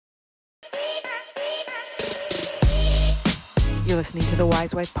You're listening to the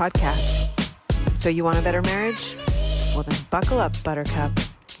Wise Wife Podcast. So you want a better marriage? Well then buckle up, Buttercup.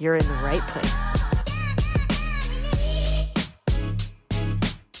 You're in the right place.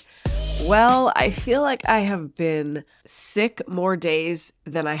 Well, I feel like I have been sick more days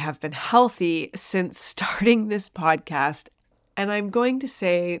than I have been healthy since starting this podcast. And I'm going to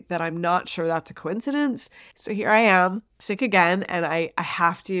say that I'm not sure that's a coincidence. So here I am, sick again, and I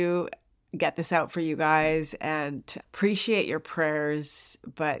have to get this out for you guys and appreciate your prayers.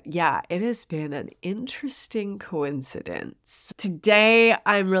 But yeah, it has been an interesting coincidence. Today,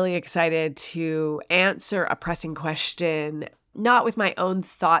 I'm really excited to answer a pressing question, not with my own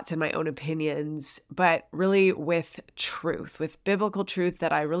thoughts and my own opinions, but really with truth, with biblical truth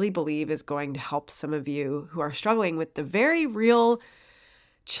that I really believe is going to help some of you who are struggling with the very real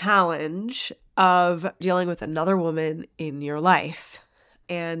challenge of dealing with another woman in your life.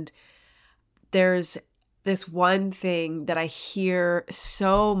 And there's this one thing that I hear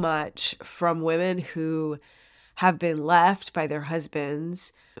so much from women who have been left by their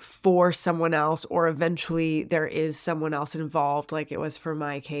husbands for someone else, or eventually there is someone else involved, like it was for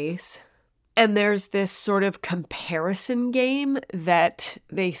my case. And there's this sort of comparison game that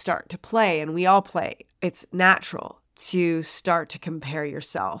they start to play, and we all play. It's natural to start to compare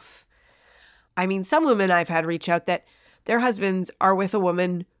yourself. I mean, some women I've had reach out that their husbands are with a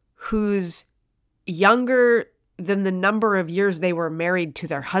woman who's younger than the number of years they were married to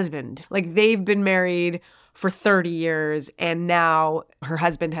their husband. Like they've been married for 30 years and now her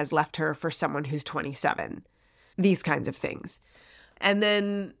husband has left her for someone who's 27. These kinds of things. And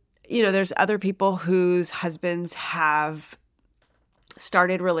then, there's other people whose husbands have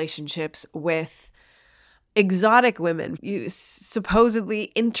started relationships with exotic women, supposedly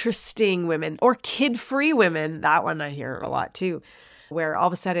interesting women, or kid-free women. That one I hear a lot too, where all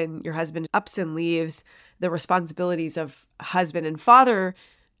of a sudden your husband ups and leaves the responsibilities of husband and father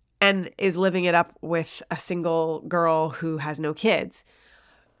and is living it up with a single girl who has no kids.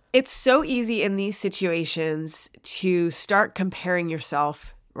 It's so easy in these situations to start comparing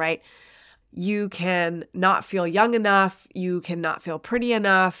yourself, right? You can not feel young enough. You can not feel pretty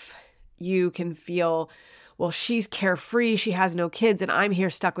enough. You can feel, well, she's carefree. She has no kids and I'm here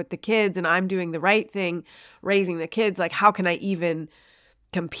stuck with the kids and I'm doing the right thing, raising the kids. Like, how can I even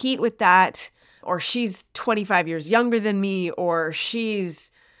compete with that? Or she's 25 years younger than me, or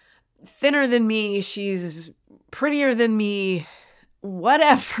she's thinner than me. She's prettier than me.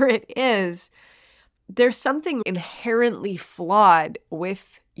 Whatever it is, there's something inherently flawed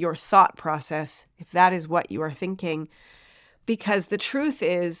with your thought process, if that is what you are thinking, because the truth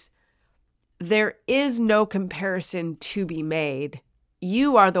is, there is no comparison to be made.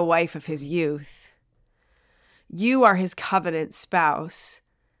 You are the wife of his youth. You are his covenant spouse.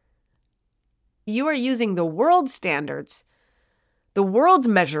 You are using the world's standards, the world's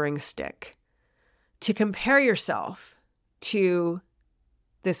measuring stick, to compare yourself to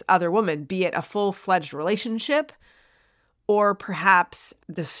this other woman, be it a full-fledged relationship or perhaps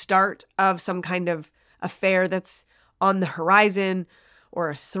the start of some kind of affair that's on the horizon or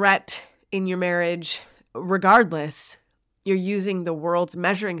a threat in your marriage. Regardless, you're using the world's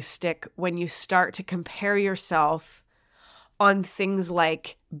measuring stick when you start to compare yourself on things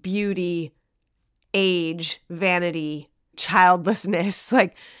like beauty, age, vanity, childlessness.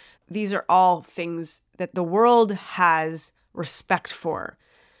 Like, these are all things that the world has respect for.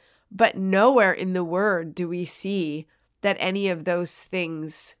 But nowhere in the Word do we see that any of those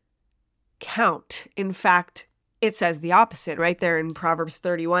things count. In fact, it says the opposite right there in Proverbs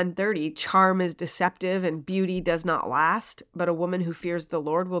 31:30. Charm is deceptive and beauty does not last, but a woman who fears the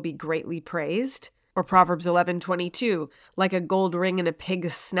Lord will be greatly praised. Or Proverbs 11:22, like a gold ring in a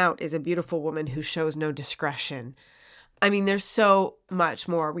pig's snout is a beautiful woman who shows no discretion. I mean, there's so much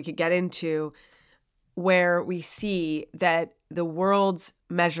more we could get into where we see that the world's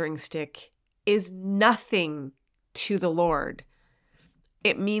measuring stick is nothing to the Lord.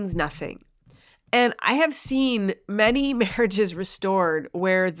 It means nothing. And I have seen many marriages restored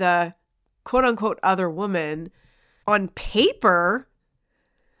where the quote unquote other woman on paper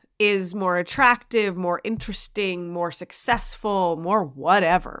is more attractive, more interesting, more successful, more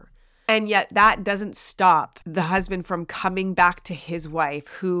whatever. And yet that doesn't stop the husband from coming back to his wife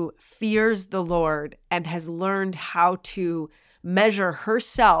who fears the Lord and has learned how to measure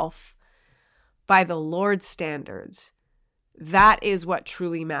herself by the Lord's standards. That is what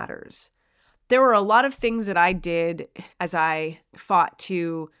truly matters. There were a lot of things that I did as I fought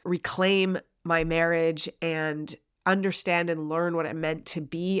to reclaim my marriage and understand and learn what it meant to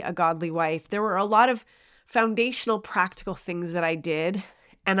be a godly wife. There were a lot of foundational practical things that I did.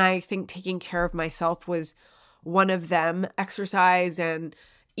 And I think taking care of myself was one of them, exercise and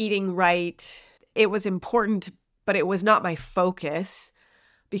eating right. It was important, but it was not my focus,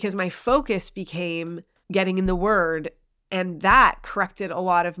 because my focus became getting in the Word, and that corrected a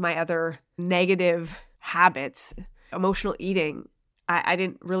lot of my other negative habits. Emotional eating. I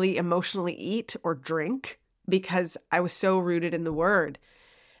didn't really emotionally eat or drink because I was so rooted in the Word,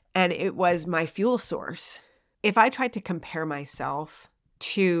 and it was my fuel source. If I tried to compare myself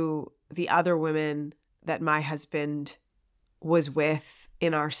to the other women that my husband was with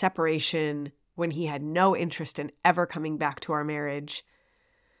in our separation, when he had no interest in ever coming back to our marriage,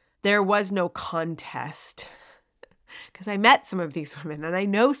 there was no contest, because I met some of these women and I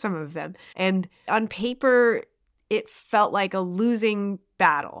know some of them. And on paper, it felt like a losing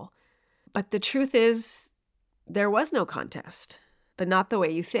battle. But the truth is, there was no contest, but not the way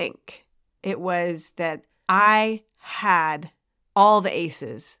you think. It was that I had all the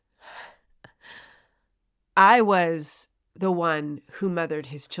aces. I was the one who mothered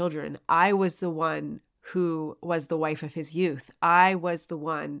his children. I was the one who was the wife of his youth. I was the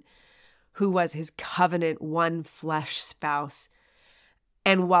one who was his covenant one flesh spouse.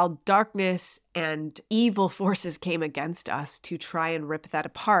 And while darkness and evil forces came against us to try and rip that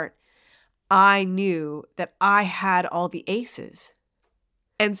apart, I knew that I had all the aces.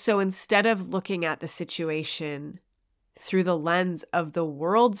 And so instead of looking at the situation through the lens of the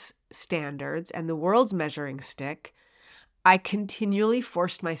world's standards and the world's measuring stick, I continually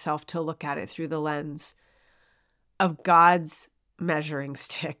forced myself to look at it through the lens of God's measuring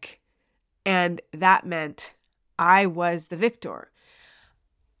stick. And that meant I was the victor.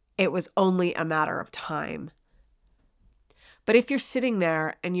 It was only a matter of time. But if you're sitting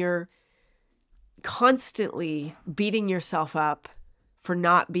there and you're constantly beating yourself up for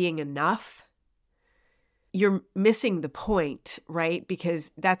not being enough, you're missing the point, right?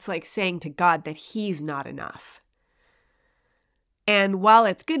 Because that's like saying to God that He's not enough. And while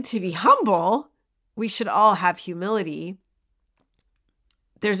it's good to be humble, we should all have humility.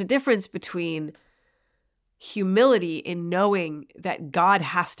 There's a difference between humility in knowing that God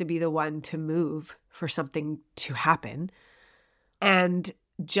has to be the one to move for something to happen, and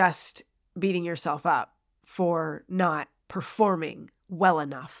just beating yourself up for not performing well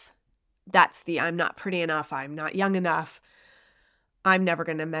enough. That's the I'm not pretty enough, I'm not young enough, I'm never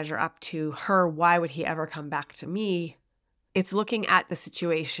going to measure up to her, why would he ever come back to me? It's looking at the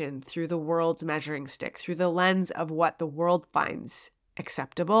situation through the world's measuring stick, through the lens of what the world finds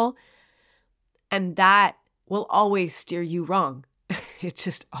acceptable. And that will always steer you wrong. It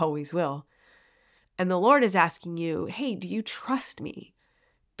just always will. And the Lord is asking you, hey, do you trust me?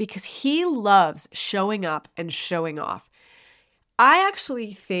 Because He loves showing up and showing off. I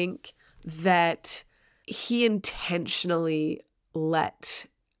actually think that He intentionally let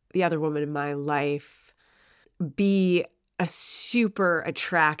the other woman in my life be a super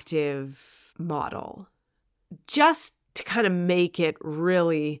attractive model, just to kind of make it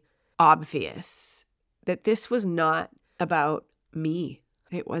really obvious that this was not about me.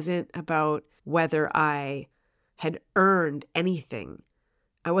 It wasn't about whether I had earned anything.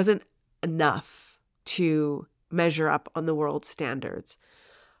 I wasn't enough to measure up on the world's standards,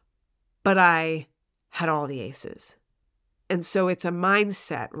 but I had all the aces. And so it's a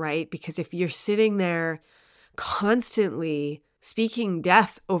mindset, right? Because if you're sitting there constantly speaking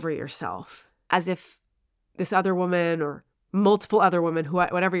death over yourself, as if this other woman or multiple other women,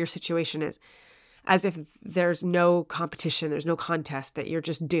 whatever your situation is, as if there's no competition, there's no contest, that you're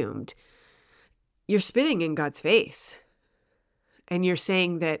just doomed, you're spitting in God's face. And you're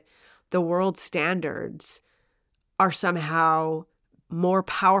saying that the world's standards are somehow more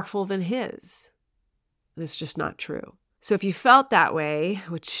powerful than His. And it's just not true. So if you felt that way,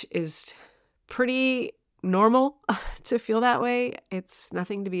 which is pretty normal to feel that way, it's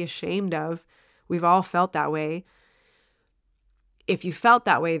nothing to be ashamed of. We've all felt that way. If you felt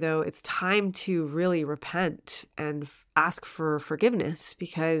that way, though, it's time to really repent and ask for forgiveness,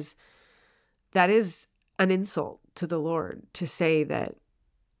 because that is an insult to the Lord to say that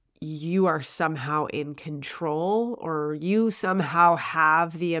you are somehow in control, or you somehow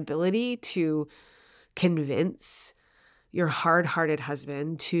have the ability to convince your hard-hearted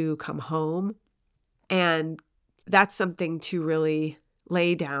husband to come home. And that's something to really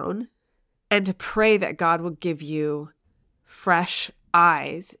lay down and to pray that God will give you fresh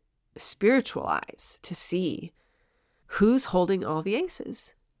eyes, spiritual eyes, to see who's holding all the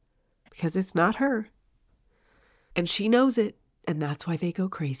aces, because it's not her. And she knows it, and that's why they go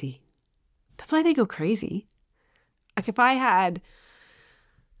crazy. That's why they go crazy. Like if I had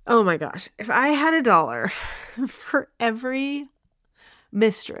 $1 for every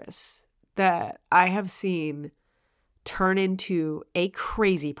mistress that I have seen turn into a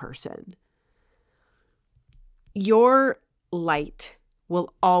crazy person, your light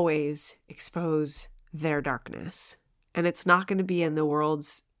will always expose their darkness. And it's not going to be in the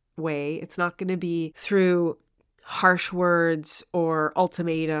world's way. It's not going to be through harsh words or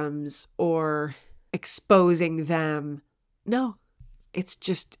ultimatums or exposing them. No, it's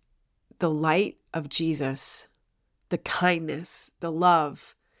just the light of Jesus, the kindness, the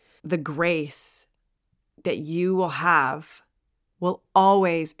love, the grace that you will have will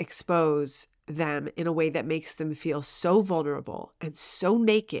always expose them in a way that makes them feel so vulnerable and so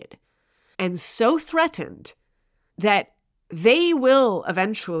naked and so threatened that they will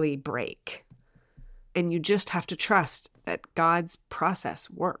eventually break. And you just have to trust that God's process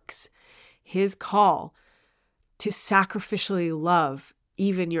works. His call to sacrificially love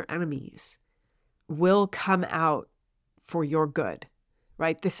even your enemies will come out for your good,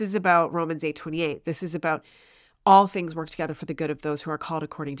 right? This is about Romans 8:28. This is about all things work together for the good of those who are called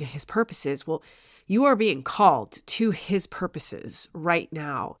according to his purposes. Well, you are being called to his purposes right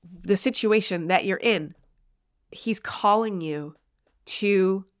now. The situation that you're in, he's calling you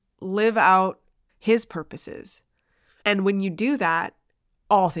to live out his purposes. And when you do that,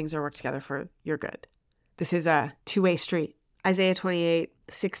 all things are worked together for your good. This is a two-way street. Isaiah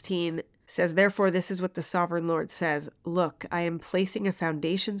 28:16 says, "Therefore, this is what the sovereign Lord says. Look, I am placing a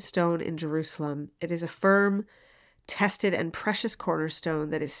foundation stone in Jerusalem. It is a firm, tested, and precious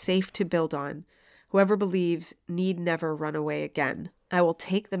cornerstone that is safe to build on. Whoever believes need never run away again. I will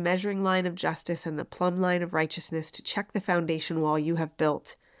take the measuring line of justice and the plumb line of righteousness to check the foundation wall you have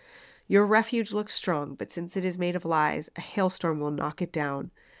built. Your refuge looks strong, but since it is made of lies, a hailstorm will knock it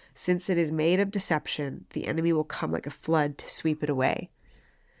down. Since it is made of deception, the enemy will come like a flood to sweep it away."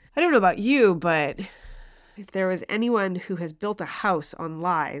 I don't know about you, but if there was anyone who has built a house on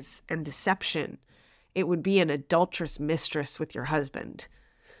lies and deception, it would be an adulterous mistress with your husband.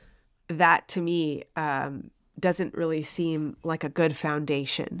 That to me doesn't really seem like a good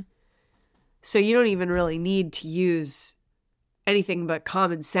foundation. So you don't even really need to use anything but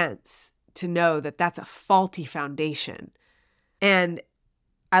common sense to know that that's a faulty foundation. And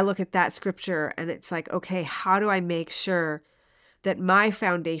I look at that scripture and it's like, okay, how do I make sure that my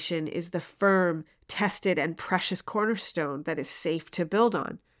foundation is the firm, tested, and precious cornerstone that is safe to build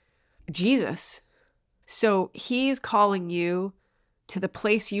on? Jesus. So he's calling you to the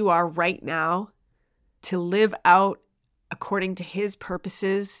place you are right now to live out according to his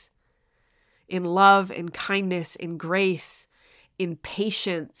purposes in love, in kindness, in grace, in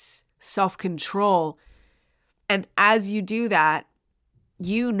patience, self-control. And as you do that,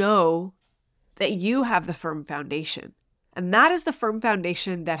 you know that you have the firm foundation. And that is the firm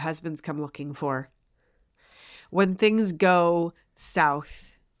foundation that husbands come looking for. When things go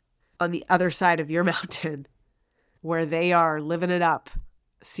south on the other side of your mountain, where they are living it up,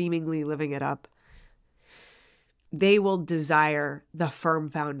 seemingly living it up, they will desire the firm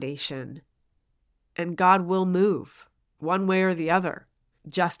foundation. And God will move one way or the other.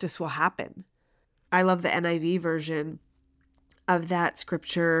 Justice will happen. I love the NIV version of that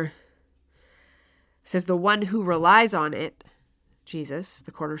scripture. It says, "The one who relies on it," Jesus,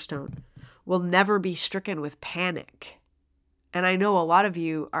 the cornerstone, "will never be stricken with panic." And I know a lot of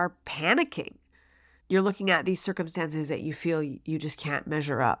you are panicking. You're looking at these circumstances that you feel you just can't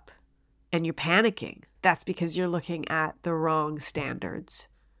measure up. And you're panicking. That's because you're looking at the wrong standards.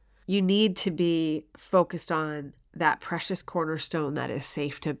 You need to be focused on that precious cornerstone that is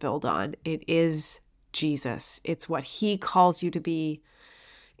safe to build on. It is Jesus. It's what he calls you to be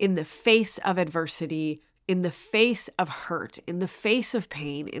in the face of adversity, in the face of hurt, in the face of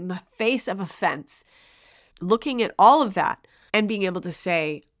pain, in the face of offense. Looking at all of that and being able to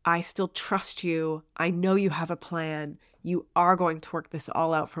say, I still trust you. I know you have a plan. You are going to work this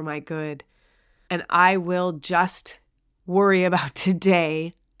all out for my good. And I will just worry about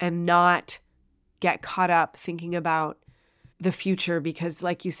today and not get caught up thinking about the future, because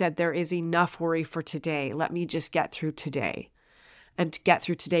like you said, there is enough worry for today. Let me just get through today, and to get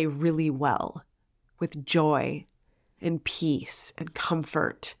through today really well with joy and peace and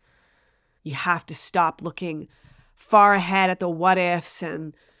comfort. You have to stop looking far ahead at the what ifs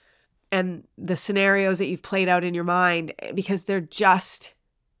and the scenarios that you've played out in your mind, because they're just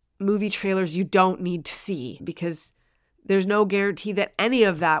movie trailers you don't need to see, because there's no guarantee that any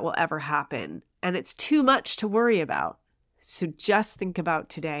of that will ever happen. And it's too much to worry about. So just think about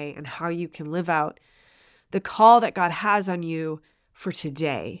today and how you can live out the call that God has on you for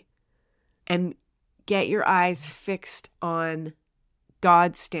today, and get your eyes fixed on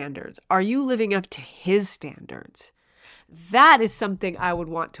God's standards. Are you living up to his standards? That is something I would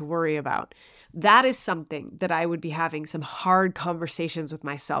want to worry about. That is something that I would be having some hard conversations with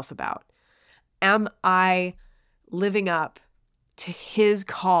myself about. Am I living up to his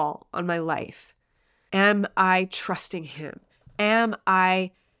call on my life? Am I trusting him? Am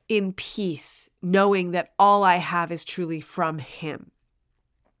I in peace, knowing that all I have is truly from him?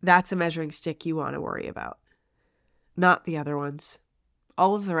 That's a measuring stick you want to worry about, not the other ones.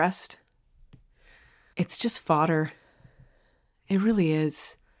 All of the rest, it's just fodder. It really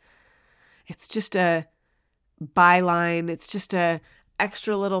is. It's just a byline. It's just a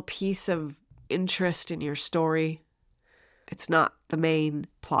extra little piece of interest in your story. It's not the main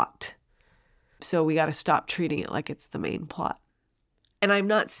plot. So we got to stop treating it like it's the main plot. And I'm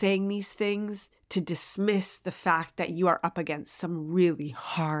not saying these things to dismiss the fact that you are up against some really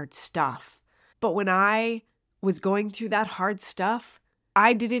hard stuff. But when I was going through that hard stuff,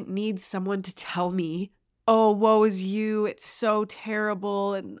 I didn't need someone to tell me, oh, woe is you, it's so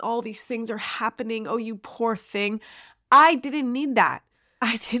terrible, and all these things are happening, oh, you poor thing. I didn't need that.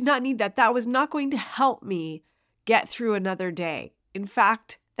 I did not need that. That was not going to help me get through another day. In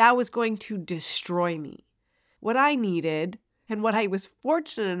fact, that was going to destroy me. What I needed, and what I was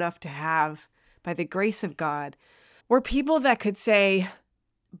fortunate enough to have by the grace of God, were people that could say,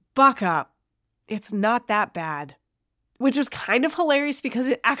 buck up, it's not that bad. Which was kind of hilarious because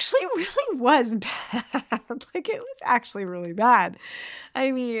it actually really was bad. Like, it was actually really bad.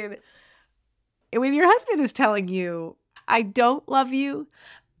 I mean, when your husband is telling you, I don't love you,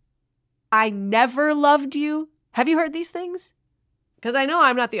 I never loved you. Have you heard these things? Because I know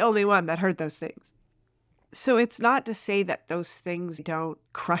I'm not the only one that heard those things. So it's not to say that those things don't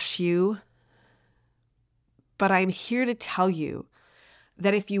crush you, but I'm here to tell you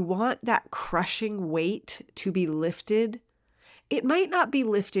that if you want that crushing weight to be lifted, it might not be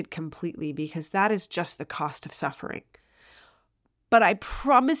lifted completely because that is just the cost of suffering. But I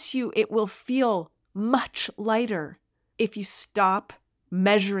promise you it will feel much lighter if you stop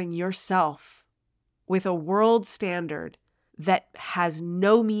measuring yourself with a world standard that has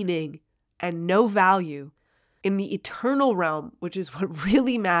no meaning and no value in the eternal realm, which is what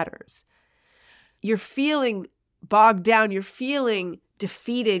really matters. You're feeling bogged down, you're feeling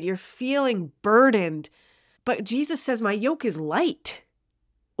defeated, you're feeling burdened, but Jesus says, my yoke is light.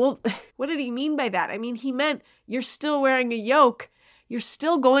 Well, what did he mean by that? I mean, he meant you're still wearing a yoke. You're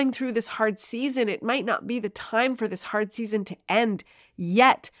still going through this hard season. It might not be the time for this hard season to end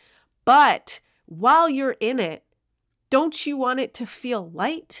yet, but while you're in it, don't you want it to feel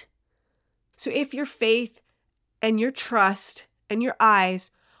light? So if your faith and your trust and your eyes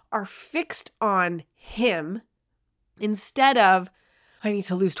are fixed on him, instead of, I need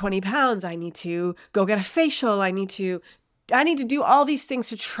to lose 20 pounds, I need to go get a facial, I need to do all these things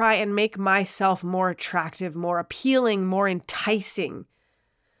to try and make myself more attractive, more appealing, more enticing.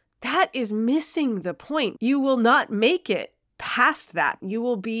 That is missing the point. You will not make it past that. You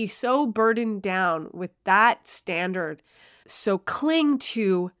will be so burdened down with that standard. So cling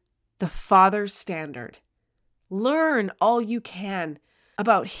to the Father's standard. Learn all you can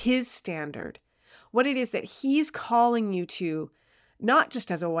about his standard, what it is that he's calling you to, not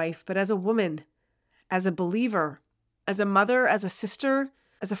just as a wife, but as a woman, as a believer, as a mother, as a sister,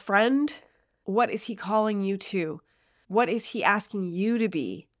 as a friend. What is he calling you to? What is he asking you to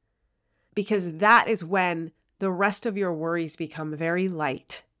be? Because that is when the rest of your worries become very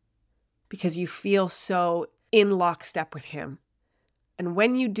light, because you feel so in lockstep with him. And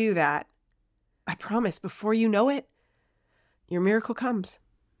when you do that, I promise, before you know it, your miracle comes.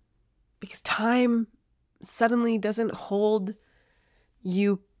 Because time suddenly doesn't hold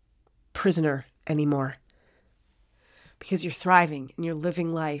you prisoner anymore. Because you're thriving and you're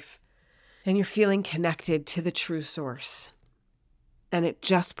living life and you're feeling connected to the true source. And it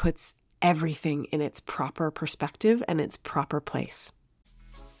just puts everything in its proper perspective and its proper place.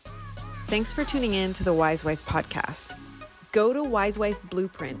 Thanks for tuning in to the Wise Wife podcast. Go to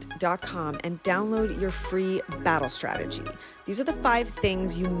wisewifeblueprint.com and download your free battle strategy. These are the 5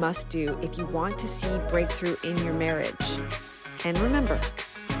 things you must do if you want to see breakthrough in your marriage. And remember,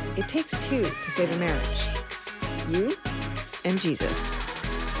 it takes 2 to save a marriage. You and Jesus.